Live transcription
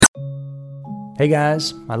Hey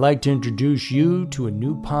guys, I'd like to introduce you to a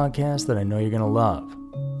new podcast that I know you're going to love.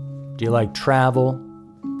 Do you like travel?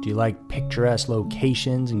 Do you like picturesque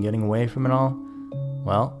locations and getting away from it all?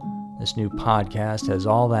 Well, this new podcast has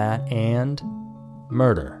all that and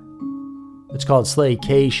murder. It's called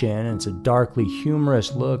Slaycation, and it's a darkly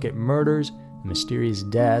humorous look at murders and mysterious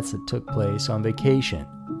deaths that took place on vacation.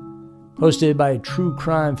 Hosted by a true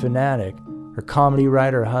crime fanatic, her comedy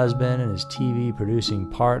writer husband, and his TV producing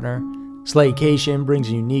partner, Slaycation brings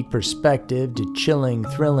a unique perspective to chilling,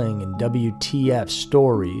 thrilling, and WTF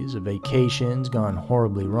stories of vacations gone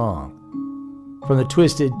horribly wrong. From the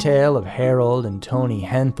twisted tale of Harold and Tony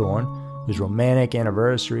Henthorne, whose romantic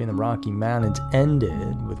anniversary in the Rocky Mountains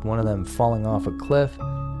ended with one of them falling off a cliff,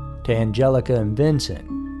 to Angelica and Vincent,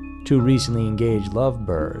 two recently engaged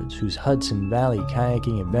lovebirds whose Hudson Valley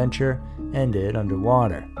kayaking adventure ended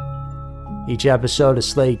underwater. Each episode of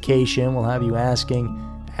Slaycation will have you asking,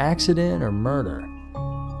 accident or murder?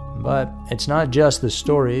 But it's not just the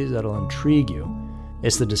stories that'll intrigue you.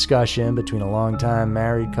 It's the discussion between a longtime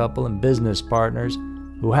married couple and business partners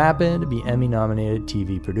who happen to be Emmy-nominated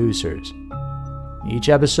TV producers. Each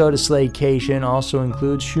episode of Slaycation also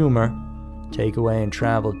includes humor, takeaway and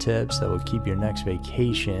travel tips that will keep your next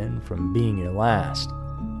vacation from being your last.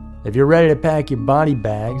 If you're ready to pack your body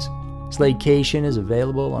bags, Slaycation is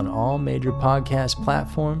available on all major podcast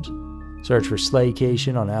platforms. Search for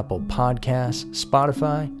Slaycation on Apple Podcasts,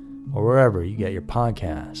 Spotify, or wherever you get your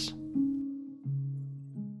podcasts.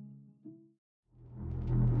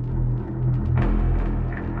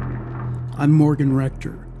 I'm Morgan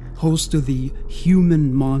Rector, host of the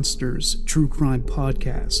Human Monsters True Crime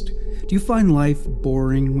Podcast. Do you find life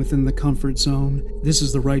boring within the comfort zone? This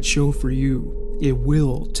is the right show for you. It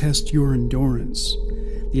will test your endurance.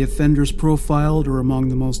 The offenders profiled are among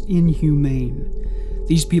the most inhumane.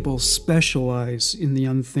 These people specialize in the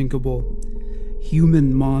unthinkable.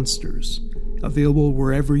 Human Monsters, available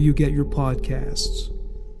wherever you get your podcasts.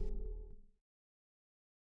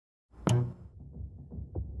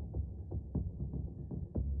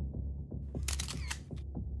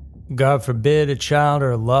 God forbid a child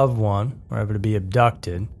or a loved one were ever to be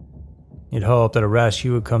abducted. You'd hope that a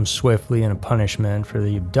rescue would come swiftly and a punishment for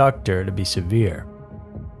the abductor to be severe.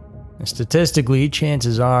 And statistically,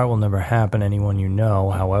 chances are it will never happen to anyone you know.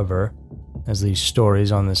 However, as these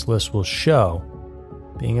stories on this list will show,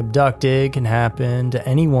 being abducted can happen to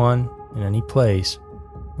anyone in any place,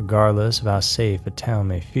 regardless of how safe a town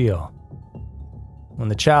may feel. When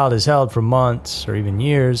the child is held for months or even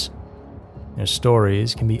years, their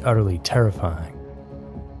stories can be utterly terrifying.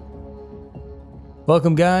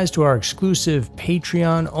 Welcome, guys, to our exclusive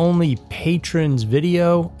Patreon-only patrons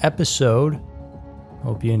video episode.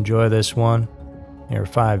 Hope you enjoy this one. Here are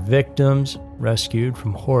 5 victims rescued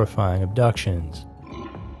from horrifying abductions.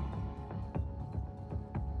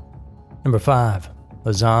 Number 5,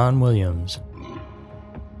 Lazan Williams. In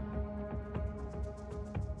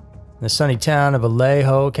the sunny town of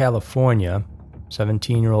Vallejo, California,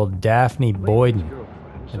 17-year-old Daphne Boyden,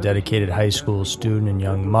 a dedicated high school student and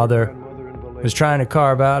young mother, was trying to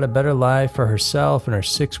carve out a better life for herself and her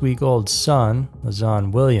 6-week-old son,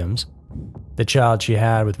 Lazan Williams, the child she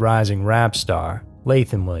had with rising rap star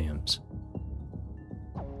Lathan Williams.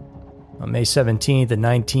 On May 17th of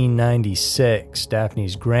 1996,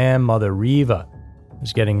 Daphne's grandmother Reva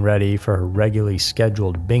was getting ready for her regularly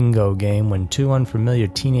scheduled bingo game when 2 unfamiliar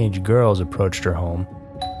teenage girls approached her home.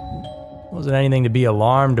 It wasn't anything to be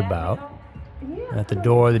alarmed about. And at the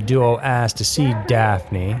door, the duo asked to see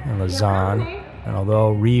Daphne and Lazan, and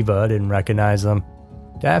although Reva didn't recognize them,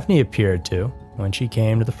 Daphne appeared to when she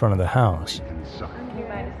came to the front of the house.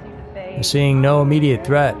 And seeing no immediate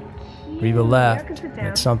threat, Reva left, and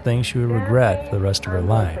it's something she would regret for the rest of her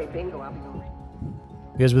life.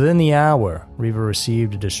 Because within the hour, Reva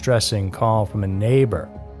received a distressing call from a neighbor,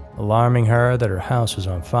 alarming her that her house was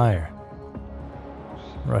on fire.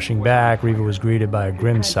 Rushing back, Reva was greeted by a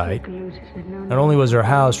grim sight. Not only was her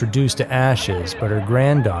house reduced to ashes, but her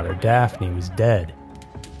granddaughter, Daphne, was dead.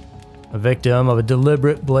 A victim of a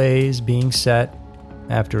deliberate blaze being set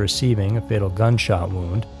after receiving a fatal gunshot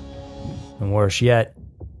wound. And worse yet,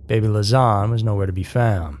 baby Lazan was nowhere to be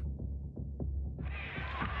found.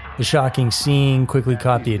 The shocking scene quickly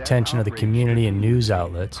caught the attention of the community and news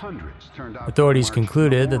outlets. Authorities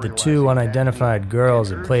concluded that the 2 unidentified girls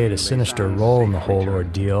had played a sinister role in the whole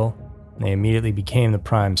ordeal, and they immediately became the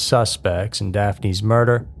prime suspects in Daphne's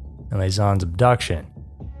murder and Lazan's abduction.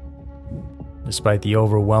 Despite the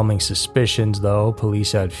overwhelming suspicions, though,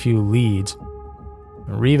 police had few leads.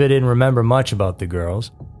 Reva didn't remember much about the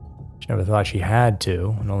girls. She never thought she had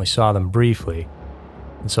to, and only saw them briefly.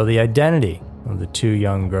 And so the identity of the two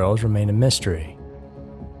young girls remained a mystery.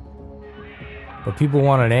 But people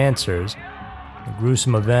wanted answers. The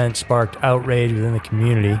gruesome event sparked outrage within the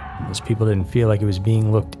community, as people didn't feel like it was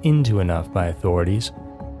being looked into enough by authorities.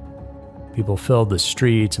 People filled the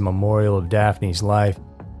streets in memorial of Daphne's life,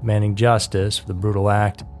 demanding justice for the brutal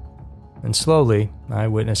act, and slowly,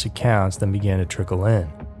 eyewitness accounts then began to trickle in.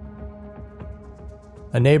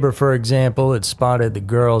 A neighbor, for example, had spotted the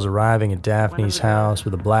girls arriving at Daphne's house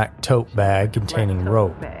with a black tote bag containing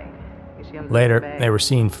rope. Later, they were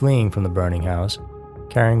seen fleeing from the burning house,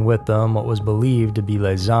 carrying with them what was believed to be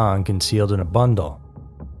Lezan concealed in a bundle.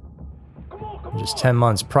 Just 10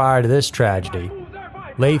 months prior to this tragedy,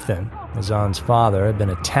 Lathan, Lezan's father, had been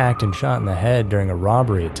attacked and shot in the head during a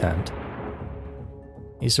robbery attempt.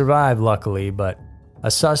 He survived, luckily, but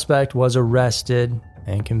a suspect was arrested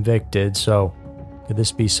and convicted, so could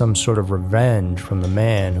this be some sort of revenge from the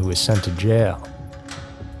man who was sent to jail?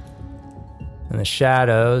 In the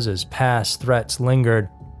shadows, as past threats lingered,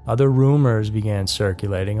 other rumors began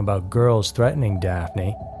circulating about girls threatening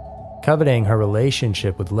Daphne, coveting her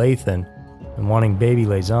relationship with Lathan, and wanting baby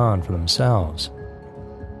Lezan for themselves.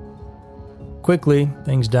 Quickly,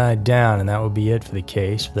 things died down, and that would be it for the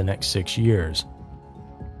case for the next 6 years.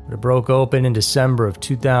 But it broke open in December of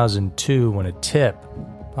 2002 when a tip,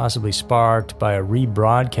 possibly sparked by a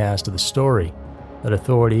rebroadcast of the story, led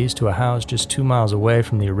authorities to a house just 2 miles away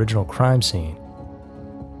from the original crime scene.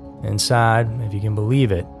 Inside, if you can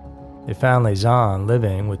believe it, they found Lezan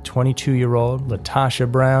living with 22-year-old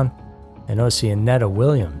Latasha Brown and Oceanetta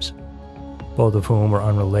Williams, both of whom were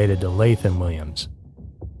unrelated to Lathan Williams.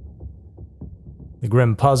 The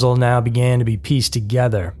grim puzzle now began to be pieced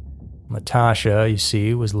together. Latasha, you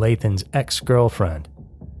see, was Lathan's ex-girlfriend.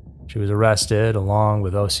 She was arrested along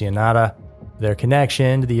with Oceanetta for their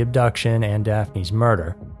connection to the abduction and Daphne's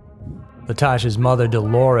murder. Latasha's mother,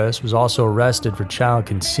 Dolores, was also arrested for child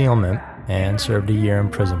concealment and served a year in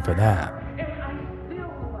prison for that.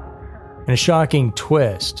 In a shocking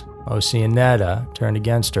twist, Oceanetta turned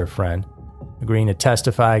against her friend, agreeing to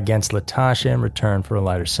testify against Latasha in return for a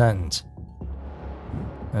lighter sentence.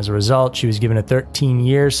 As a result, she was given a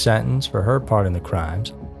 13-year sentence for her part in the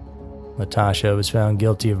crimes. Latasha was found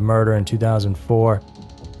guilty of murder in 2004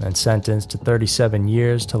 and sentenced to 37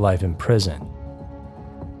 years to life in prison.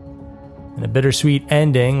 In a bittersweet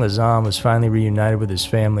ending, Lezan was finally reunited with his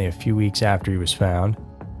family a few weeks after he was found.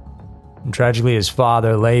 And tragically, his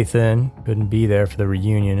father, Lathan, couldn't be there for the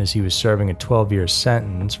reunion as he was serving a 12-year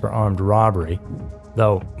sentence for armed robbery,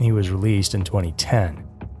 though he was released in 2010.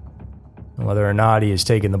 And whether or not he has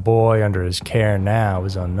taken the boy under his care now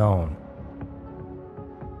is unknown.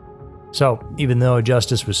 So, even though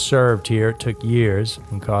justice was served here, it took years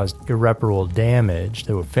and caused irreparable damage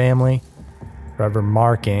to a family, forever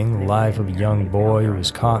marking the life of a young boy who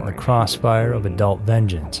was caught in the crossfire of adult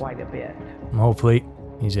vengeance. And hopefully,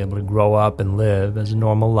 he's able to grow up and live as a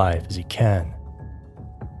normal life as he can.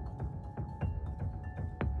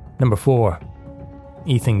 Number 4.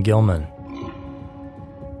 Ethan Gilman.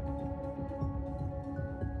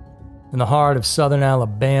 In the heart of southern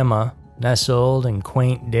Alabama, nestled in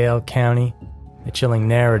quaint Dale County, a chilling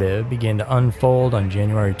narrative began to unfold on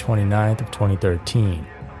January 29th of 2013.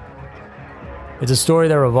 It's a story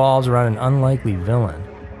that revolves around an unlikely villain,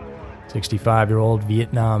 65-year-old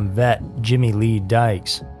Vietnam vet Jimmy Lee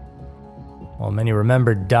Dykes. While many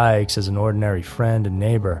remembered Dykes as an ordinary friend and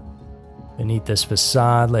neighbor, beneath this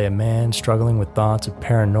facade lay a man struggling with thoughts of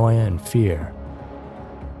paranoia and fear.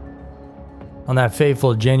 On that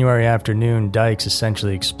fateful January afternoon, Dykes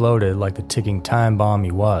essentially exploded like the ticking time bomb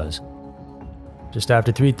he was. Just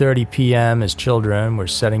after 3:30 p.m., as children were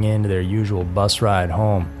setting into their usual bus ride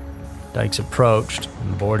home, Dykes approached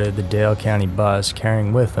and boarded the Dale County bus,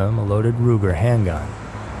 carrying with him a loaded Ruger handgun.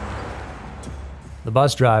 The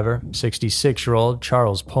bus driver, 66-year-old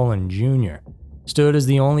Charles Poland Jr., stood as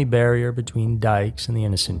the only barrier between Dykes and the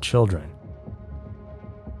innocent children.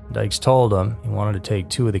 Dykes told him he wanted to take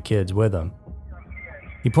 2 of the kids with him.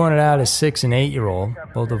 He pointed out a 6- and 8-year-old,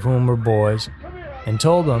 both of whom were boys, and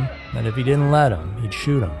told them that if he didn't let him, he'd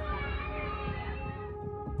shoot him.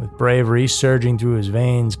 With bravery surging through his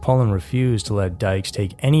veins, Poland refused to let Dykes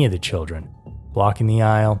take any of the children, blocking the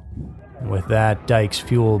aisle, and with that, Dykes,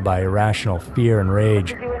 fueled by irrational fear and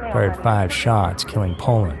rage, fired 5 shots, killing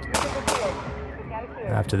Poland.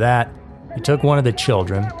 After that, he took one of the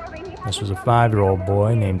children, this was a 5-year-old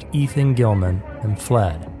boy named Ethan Gilman, and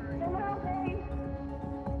fled.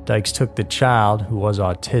 Dykes took the child, who was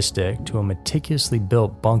autistic, to a meticulously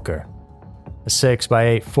built bunker, a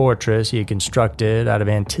 6x8 fortress he had constructed out of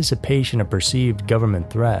anticipation of perceived government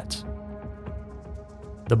threats.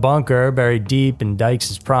 The bunker, buried deep in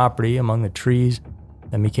Dykes' property among the trees,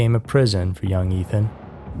 then became a prison for young Ethan.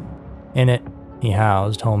 In it, he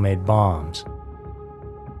housed homemade bombs.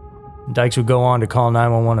 Dykes would go on to call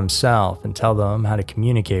 911 himself and tell them how to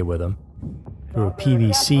communicate with him through a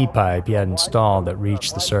PVC pipe he had installed that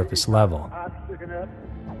reached the surface level.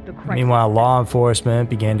 Meanwhile, law enforcement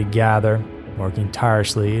began to gather, working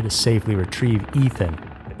tirelessly to safely retrieve Ethan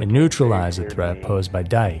and neutralize the threat posed by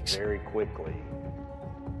Dykes.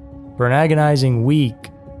 For an agonizing week,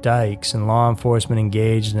 Dykes and law enforcement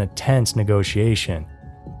engaged in a tense negotiation.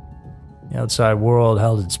 The outside world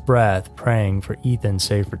held its breath, praying for Ethan's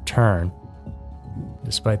safe return.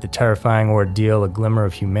 Despite the terrifying ordeal, a glimmer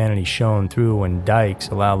of humanity shone through when Dykes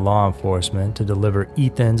allowed law enforcement to deliver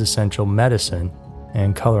Ethan's essential medicine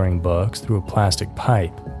and coloring books through a plastic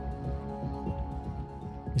pipe.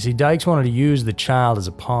 You see, Dykes wanted to use the child as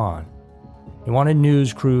a pawn. He wanted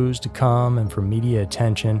news crews to come and for media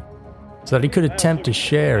attention so that he could attempt to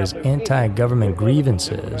share his anti-government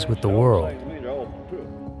grievances with the world.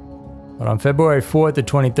 But on February 4th of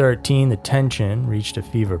 2013, the tension reached a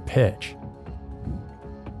fever pitch.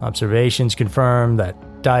 Observations confirmed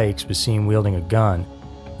that Dykes was seen wielding a gun,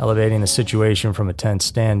 elevating the situation from a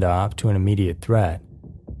tense standoff to an immediate threat.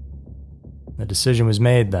 The decision was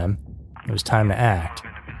made then. It was time to act.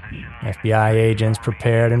 FBI agents,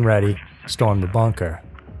 prepared and ready, stormed the bunker.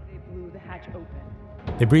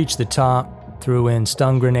 They breached the top, threw in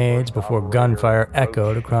stun grenades before gunfire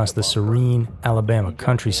echoed across the serene Alabama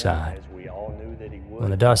countryside.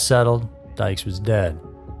 When the dust settled, Dykes was dead,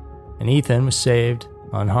 and Ethan was saved,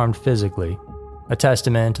 unharmed physically, a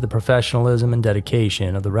testament to the professionalism and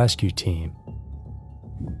dedication of the rescue team.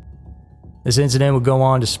 This incident would go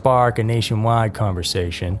on to spark a nationwide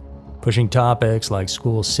conversation, pushing topics like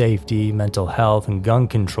school safety, mental health, and gun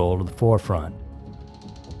control to the forefront.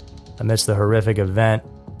 Amidst the horrific event,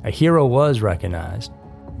 a hero was recognized,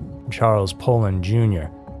 Charles Poland Jr.,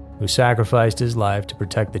 who sacrificed his life to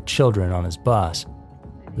protect the children on his bus,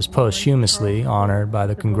 was posthumously honored by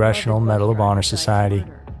the Congressional Medal of Honor Society,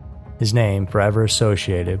 his name forever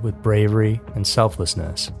associated with bravery and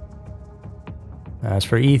selflessness. As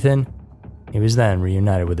for Ethan, he was then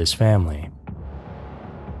reunited with his family.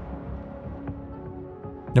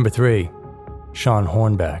 Number 3, Sean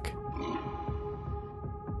Hornbeck.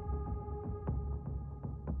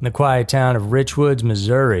 In the quiet town of Richwoods,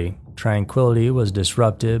 Missouri, tranquility was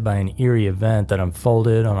disrupted by an eerie event that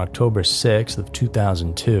unfolded on October 6th of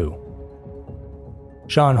 2002.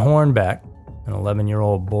 Sean Hornbeck, an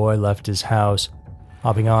 11-year-old boy, left his house,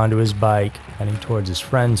 hopping onto his bike, heading towards his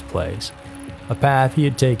friend's place, a path he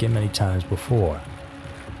had taken many times before.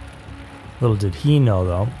 Little did he know,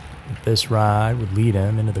 though, that this ride would lead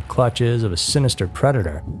him into the clutches of a sinister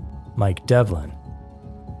predator, Mike Devlin.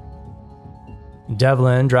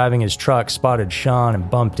 Devlin, driving his truck, spotted Sean and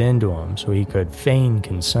bumped into him so he could feign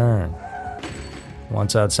concern.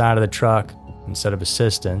 Once outside of the truck, instead of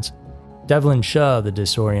assistance, Devlin shoved the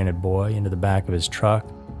disoriented boy into the back of his truck,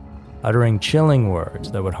 uttering chilling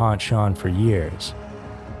words that would haunt Sean for years.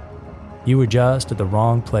 "You were just at the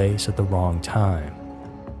wrong place at the wrong time."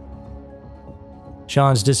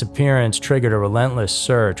 Sean's disappearance triggered a relentless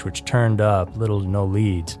search which turned up little to no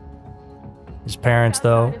leads. His parents,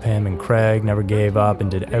 though, Pam and Craig, never gave up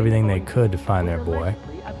and did everything they could to find their boy.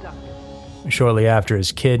 Shortly after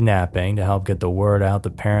his kidnapping, to help get the word out,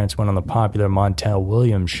 the parents went on the popular Montel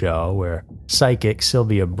Williams show where psychic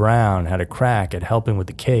Sylvia Brown had a crack at helping with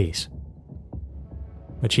the case.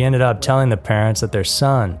 But she ended up telling the parents that their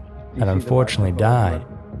son had unfortunately died,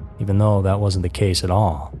 even though that wasn't the case at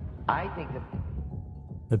all.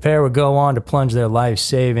 The pair would go on to plunge their life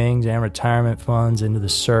savings and retirement funds into the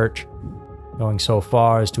search, going so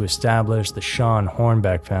far as to establish the Sean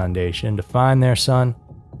Hornbeck Foundation to find their son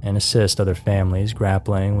and assist other families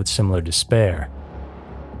grappling with similar despair.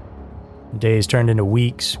 Days turned into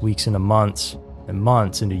weeks, weeks into months, and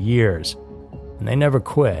months into years, and they never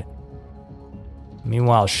quit.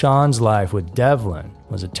 Meanwhile, Sean's life with Devlin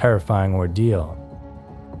was a terrifying ordeal.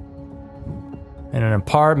 In an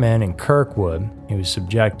apartment in Kirkwood, he was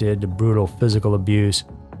subjected to brutal physical abuse,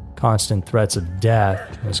 constant threats of death,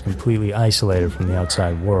 and was completely isolated from the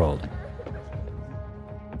outside world.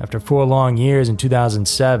 After 4 long years in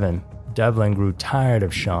 2007, Devlin grew tired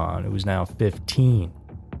of Sean, who was now 15.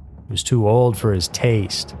 He was too old for his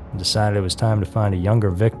taste and decided it was time to find a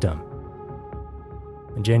younger victim.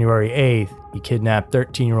 On January 8th, he kidnapped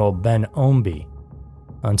 13-year-old Ben Omby,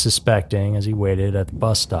 unsuspecting as he waited at the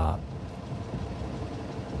bus stop.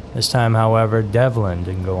 This time, however, Devlin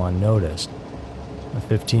didn't go unnoticed. A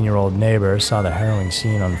 15-year-old neighbor saw the harrowing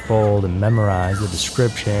scene unfold and memorized the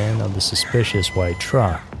description of the suspicious white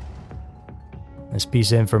truck. This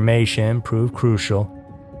piece of information proved crucial,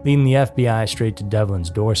 leading the FBI straight to Devlin's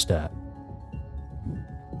doorstep.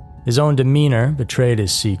 His own demeanor betrayed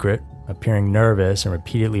his secret, appearing nervous and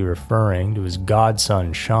repeatedly referring to his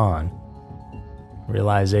godson, Sean.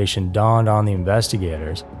 Realization dawned on the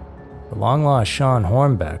investigators. The long-lost Sean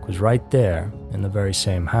Hornbeck was right there in the very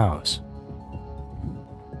same house.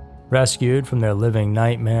 Rescued from their living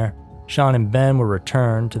nightmare, Sean and Ben were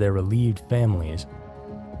returned to their relieved families.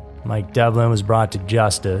 Mike Devlin was brought to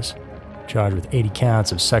justice, charged with 80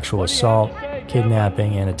 counts of sexual assault,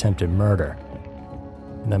 kidnapping, and attempted murder.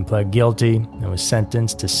 He then pled guilty and was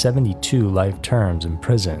sentenced to 72 life terms in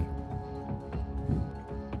prison.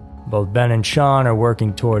 Both Ben and Sean are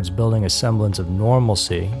working towards building a semblance of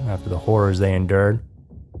normalcy after the horrors they endured.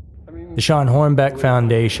 The Sean Hornbeck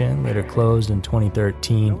Foundation, later closed in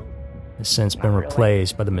 2013, has since been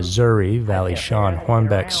replaced by the Missouri Valley Sean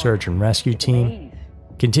Hornbeck Search and Rescue Team,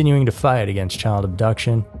 continuing to fight against child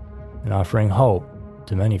abduction and offering hope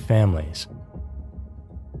to many families.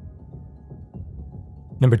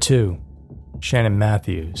 Number 2, Shannon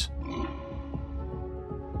Matthews.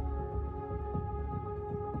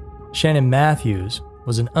 Shannon Matthews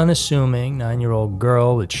was an unassuming 9-year-old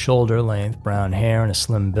girl with shoulder-length brown hair and a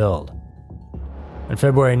slim build. On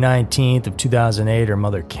February 19th of 2008, her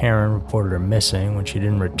mother Karen reported her missing when she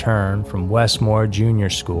didn't return from Westmore Junior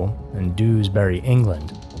School in Dewsbury,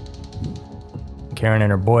 England. Karen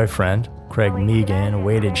and her boyfriend, Craig Megan,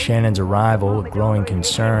 awaited Shannon's arrival with growing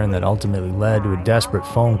concern that ultimately led to a desperate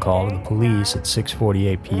phone call to the police at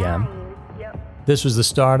 6:48 p.m. This was the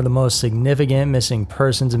start of the most significant missing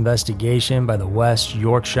persons investigation by the West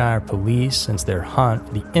Yorkshire Police since their hunt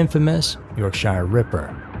for the infamous Yorkshire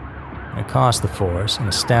Ripper. It cost the force an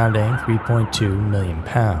astounding £3.2 million.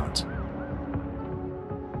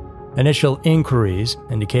 Initial inquiries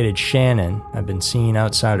indicated Shannon had been seen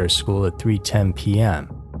outside her school at 3:10 p.m.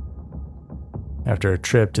 After a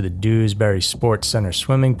trip to the Dewsbury Sports Center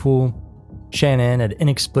swimming pool, Shannon had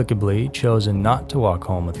inexplicably chosen not to walk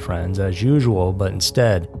home with friends as usual, but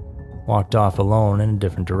instead walked off alone in a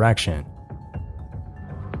different direction.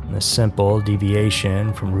 And this simple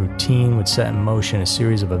deviation from routine would set in motion a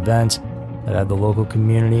series of events that had the local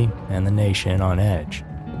community and the nation on edge.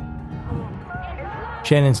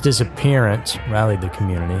 Shannon's disappearance rallied the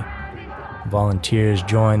community. Volunteers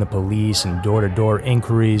joined the police in door-to-door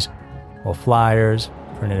inquiries, while flyers,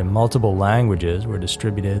 printed in multiple languages, were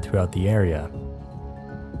distributed throughout the area.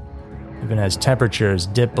 Even as temperatures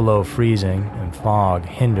dipped below freezing and fog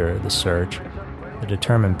hindered the search, the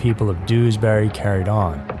determined people of Dewsbury carried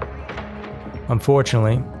on.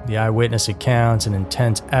 Unfortunately, the eyewitness accounts and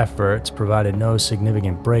intense efforts provided no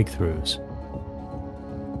significant breakthroughs.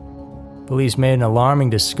 Police made an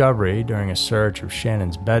alarming discovery during a search of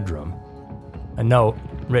Shannon's bedroom. A note,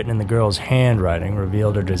 written in the girl's handwriting,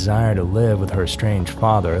 revealed her desire to live with her estranged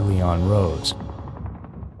father, Leon Rose.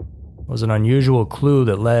 It was an unusual clue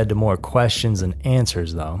that led to more questions than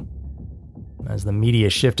answers, though. As the media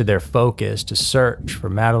shifted their focus to search for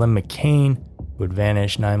Madeleine McCain, who had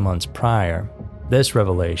vanished 9 months prior, this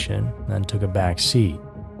revelation then took a back seat.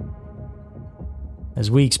 As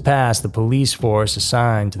weeks passed, the police force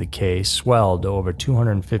assigned to the case swelled to over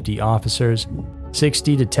 250 officers,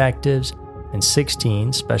 60 detectives, and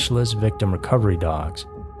 16 specialist victim recovery dogs.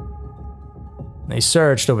 They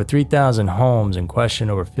searched over 3,000 homes and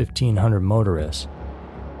questioned over 1,500 motorists.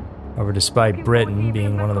 However, despite Britain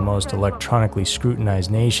being one of the most electronically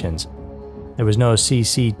scrutinized nations, there was no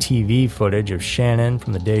CCTV footage of Shannon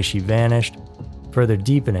from the day she vanished, further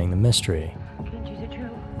deepening the mystery.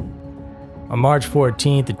 On March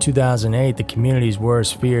 14th of 2008, the community's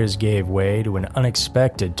worst fears gave way to an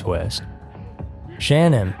unexpected twist.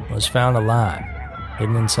 Shannon was found alive,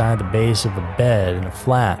 hidden inside the base of a bed in a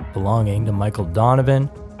flat belonging to Michael Donovan,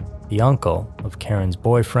 the uncle of Karen's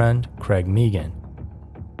boyfriend, Craig Megan.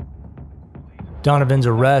 Donovan's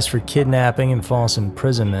arrest for kidnapping and false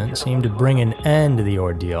imprisonment seemed to bring an end to the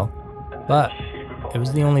ordeal, but it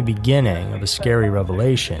was the only beginning of a scary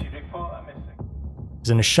revelation. As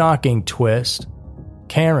in a shocking twist,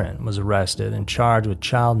 Karen was arrested and charged with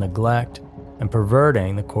child neglect and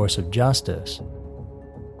perverting the course of justice.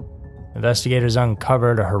 Investigators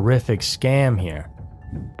uncovered a horrific scam here.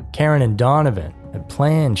 Karen and Donovan had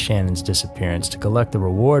planned Shannon's disappearance to collect the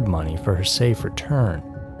reward money for her safe return.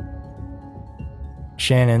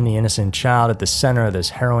 Shannon, the innocent child at the center of this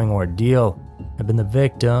harrowing ordeal, had been the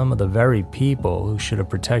victim of the very people who should have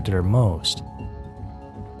protected her most.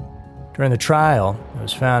 During the trial, it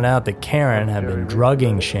was found out that Karen had been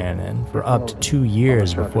drugging Shannon for up to 2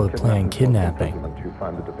 years before the planned kidnapping.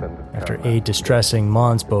 After 8 distressing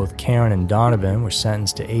months, both Karen and Donovan were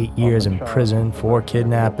sentenced to 8 years in prison for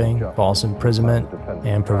kidnapping, false imprisonment,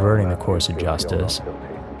 and perverting the course of justice.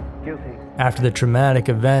 After the traumatic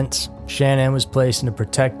events, Shannon was placed into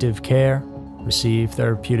protective care, received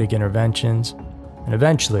therapeutic interventions, and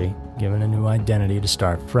eventually given a new identity to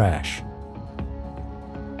start fresh.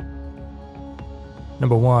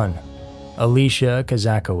 Number 1. Alicia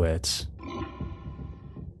Kazakowicz.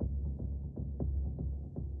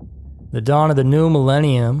 The dawn of the new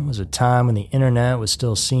millennium was a time when the internet was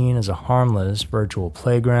still seen as a harmless virtual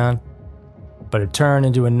playground, but it turned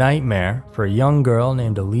into a nightmare for a young girl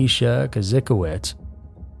named Alicia Kazakowicz.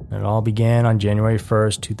 And it all began on January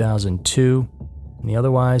 1st, 2002, in the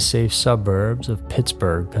otherwise safe suburbs of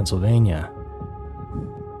Pittsburgh, Pennsylvania.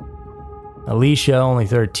 Alicia, only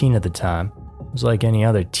 13 at the time, was like any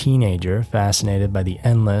other teenager fascinated by the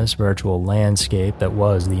endless virtual landscape that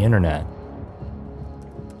was the internet.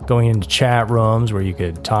 Going into chat rooms where you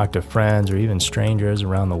could talk to friends or even strangers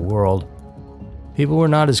around the world, people were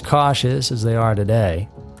not as cautious as they are today.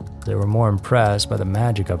 They were more impressed by the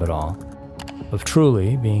magic of it all, of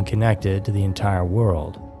truly being connected to the entire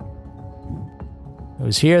world. It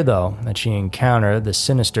was here, though, that she encountered the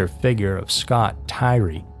sinister figure of Scott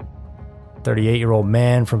Tyree, a 38-year-old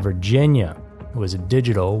man from Virginia who was a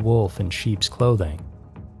digital wolf in sheep's clothing.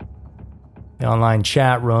 The online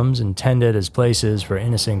chat rooms, intended as places for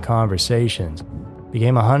innocent conversations,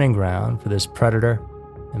 became a hunting ground for this predator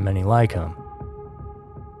and many like him.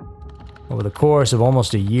 Over the course of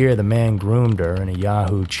almost a year, the man groomed her in a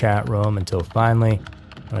Yahoo chat room until finally,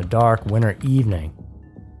 on a dark winter evening,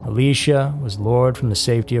 Alicia was lured from the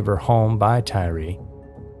safety of her home by Tyree,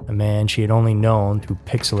 a man she had only known through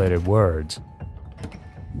pixelated words.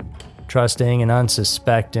 Trusting and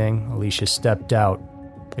unsuspecting, Alicia stepped out,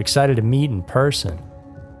 excited to meet in person,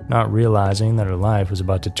 not realizing that her life was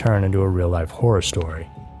about to turn into a real-life horror story.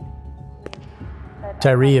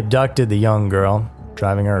 Tyree abducted the young girl,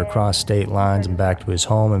 driving her across state lines and back to his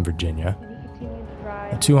home in Virginia.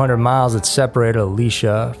 The 200 miles that separated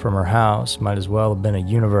Alicia from her house might as well have been a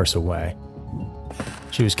universe away.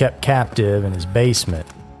 She was kept captive in his basement,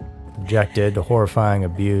 subjected to horrifying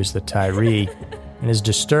abuse that Tyree, in his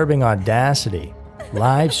disturbing audacity,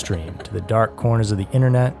 live-streamed to the dark corners of the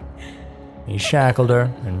internet. He shackled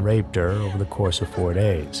her and raped her over the course of 4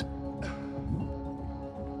 days.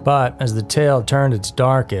 But as the tale turned its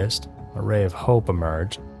darkest, a ray of hope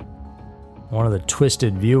emerged. One of the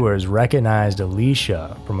twisted viewers recognized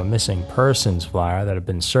Alicia from a missing persons flyer that had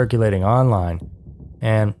been circulating online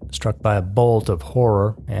and, struck by a bolt of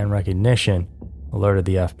horror and recognition, alerted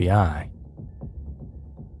the FBI.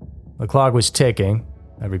 The clock was ticking,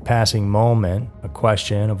 every passing moment a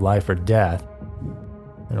question of life or death.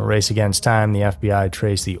 In a race against time, the FBI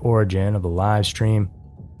traced the origin of the live stream,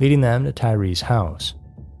 leading them to Tyree's house.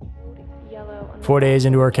 4 days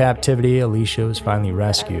into her captivity, Alicia was finally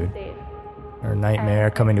rescued, her nightmare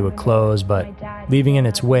coming to a close, but leaving in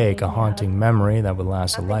its wake a haunting memory that would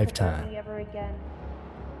last a lifetime.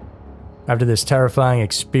 After this terrifying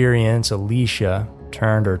experience, Alicia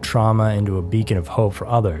turned her trauma into a beacon of hope for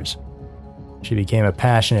others. She became a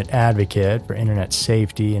passionate advocate for internet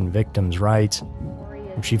safety and victims' rights.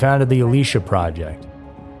 She founded the Alicia Project,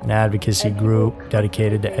 an advocacy group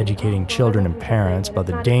dedicated to educating children and parents about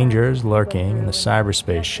the dangers lurking in the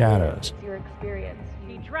cyberspace shadows.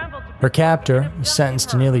 Her captor was sentenced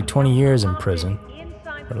to nearly 20 years in prison,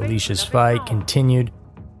 but Alicia's fight continued,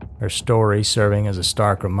 her story serving as a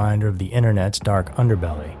stark reminder of the internet's dark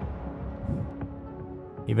underbelly.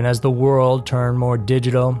 Even as the world turned more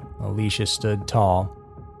digital, Alicia stood tall,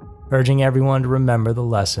 urging everyone to remember the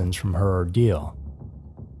lessons from her ordeal.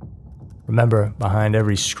 Remember, behind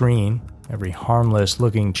every screen, every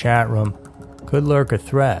harmless-looking chat room could lurk a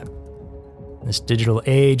threat. This digital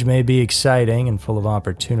age may be exciting and full of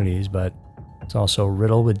opportunities, but it's also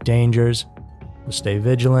riddled with dangers. So stay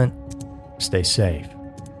vigilant, stay safe.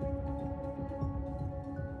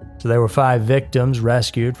 So there were 5 victims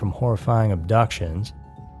rescued from horrifying abductions.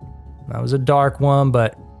 That was a dark one,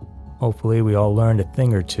 but hopefully we all learned a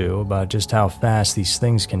thing or two about just how fast these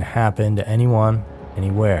things can happen to anyone,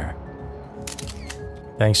 anywhere.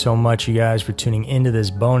 Thanks so much, you guys, for tuning into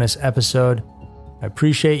this bonus episode. I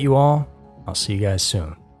appreciate you all. I'll see you guys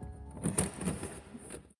soon.